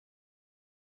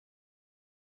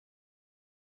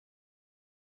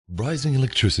Rising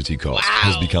electricity cost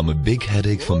has become a big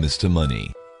headache for Mr.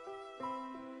 Money.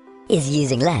 Is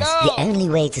using less the only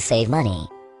way to save money?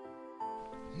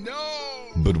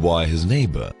 But why his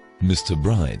neighbor, Mr.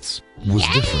 Brights, was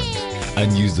different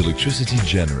and used electricity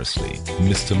generously,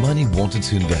 Mr. Money wanted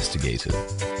to investigate it.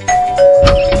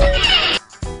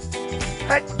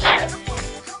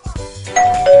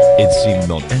 It seemed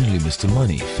not only Mr.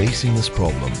 Money facing this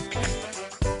problem.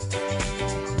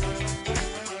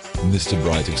 Mr.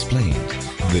 Bright explained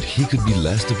that he could be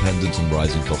less dependent on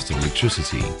rising cost of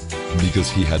electricity because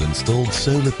he had installed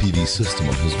solar PV system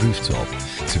on his rooftop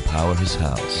to power his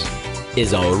house.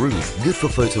 Is our roof good for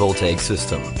photovoltaic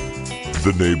system?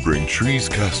 The neighboring trees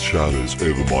cast shadows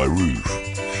over my roof,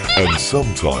 and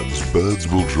sometimes birds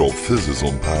will drop fizzes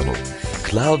on panel.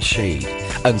 Cloud shade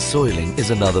and soiling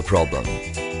is another problem.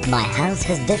 My house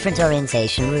has different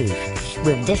orientation roof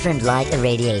with different light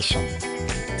irradiation.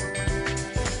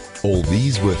 All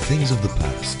these were things of the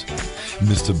past.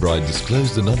 Mr. Bright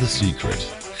disclosed another secret,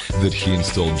 that he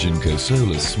installed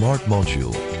JinkoSolar's smart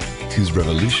module, whose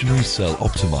revolutionary cell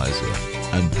optimizer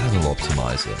and panel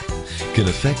optimizer can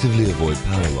effectively avoid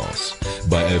power loss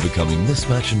by overcoming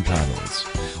mismatch in panels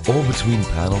or between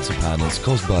panel to panels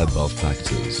caused by above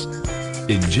factors.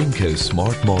 In Jinko's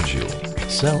smart module,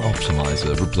 cell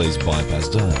optimizer replaced bypass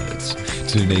diodes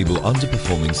to enable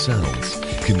underperforming cells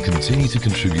can continue to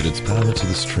contribute its power to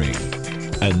the string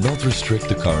and not restrict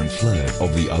the current flow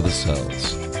of the other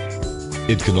cells.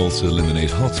 It can also eliminate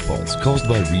hotspots caused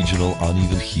by regional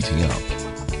uneven heating up.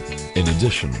 In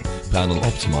addition, panel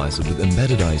optimizer with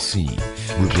embedded IC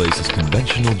replaces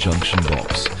conventional junction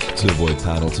box to avoid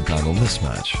panel-to-panel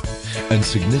mismatch and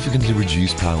significantly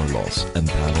reduce power loss and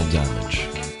panel damage.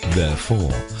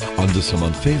 Therefore, under some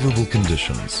unfavorable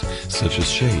conditions such as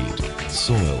shade,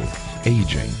 soil,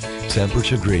 aging,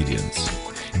 temperature gradients,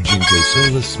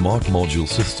 JinkoSolar's smart module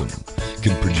system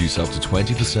can produce up to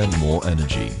 20% more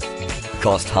energy.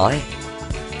 Cost high?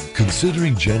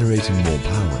 Considering generating more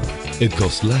power, it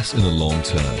costs less in the long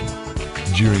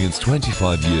term. During its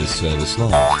 25 years service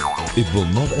life, it will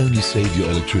not only save your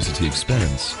electricity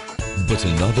expense, but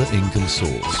another income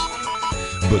source.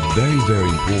 But very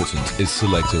important is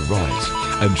select a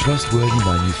right and trustworthy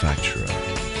manufacturer.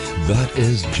 That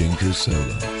is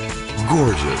JinkoSolar.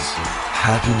 Gorgeous!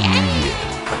 Happy New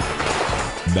Year!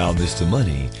 Now Mr.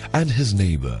 Money and his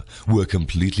neighbor were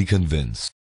completely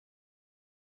convinced.